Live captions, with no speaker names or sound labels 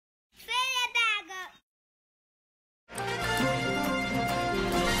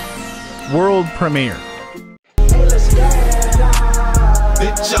world premiere.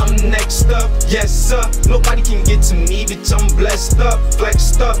 Bitch, I'm next up, yes sir. Nobody can get to me, bitch, I'm blessed up,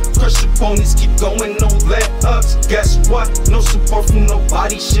 flexed up. Crush opponents, keep going, no let ups. Guess what? No support from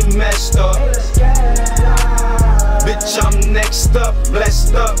nobody, shit messed up. Bitch, I'm next up,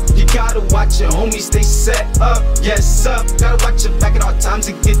 blessed up. You gotta watch your homies, they set up, yes sir. Gotta watch your back at all times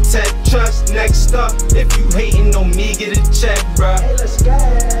and get tech trust. Next up, if you hating on me, get a check, bruh.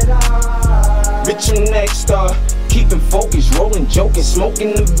 Bitch, I'm next up. Keeping focused, rolling, joking,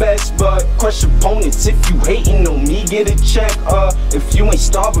 smoking the best, but crush opponents. If you hating on me, get a check. If you ain't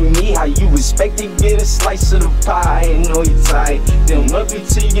starving me, how you expect to get a slice of the pie? I know you're tight. They don't love you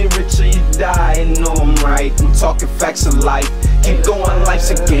till you get rich or you die. I know I'm right. I'm talking facts of life. Keep going, life's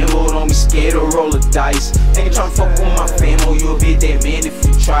a gamble. Don't be scared to roll the dice. Ain't tryna fuck with my family, you'll be a dead man if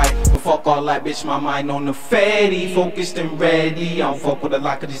you try. But fuck all that, bitch, my mind on the fatty. Focused and ready. I don't fuck with a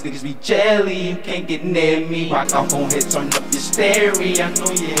lot of these niggas be jelly. You can't get near me. Rock off on hit, turn up your stereo. I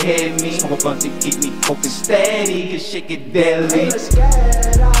know you hear me. Smoke a blunt to keep me focused steady. Cause shit get deadly.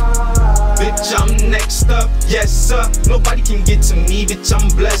 Bitch, I'm next up, yes sir. Nobody can get to me, bitch, I'm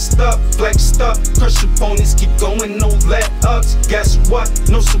blessed up, flexed up. Crush opponents, keep going, no let ups. Guess what?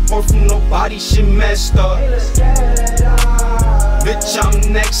 No support from nobody, shit messed up. Bitch,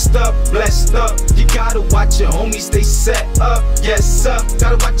 I'm next up, blessed up. You gotta watch your homies, they set up, yes sir.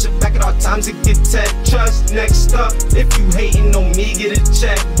 Gotta watch your back at all times and get tech trust. Next up, if you hating on me, get a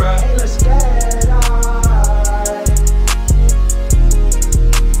check, bruh. Hey, let's get on.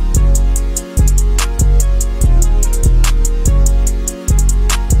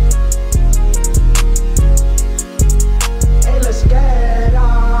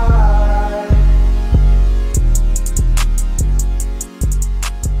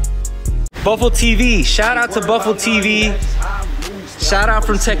 Buffalo TV, shout out to Buffalo TV. Shout out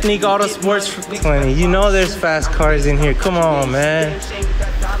from Technique Auto Sports for 20. You know there's fast cars in here. Come on, man.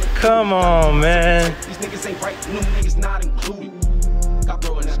 Come on, man.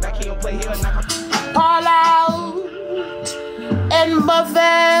 Paulout and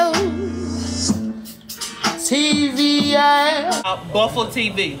Buffalo TV app. Buffalo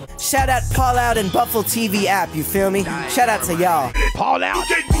TV. Shout out Paulout and Buffalo TV app, you feel me? Shout out to y'all. Paulout,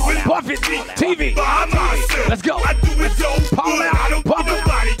 Buffalo TV. Let's go. Paulout, Buffalo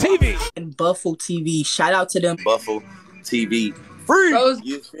TV. And Buffalo TV, shout out to them. Buffalo TV. Free. Bros,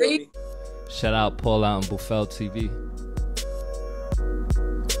 You feel free. me? Shout out Paulout and Buffalo TV.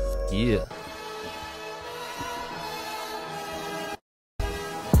 Yeah.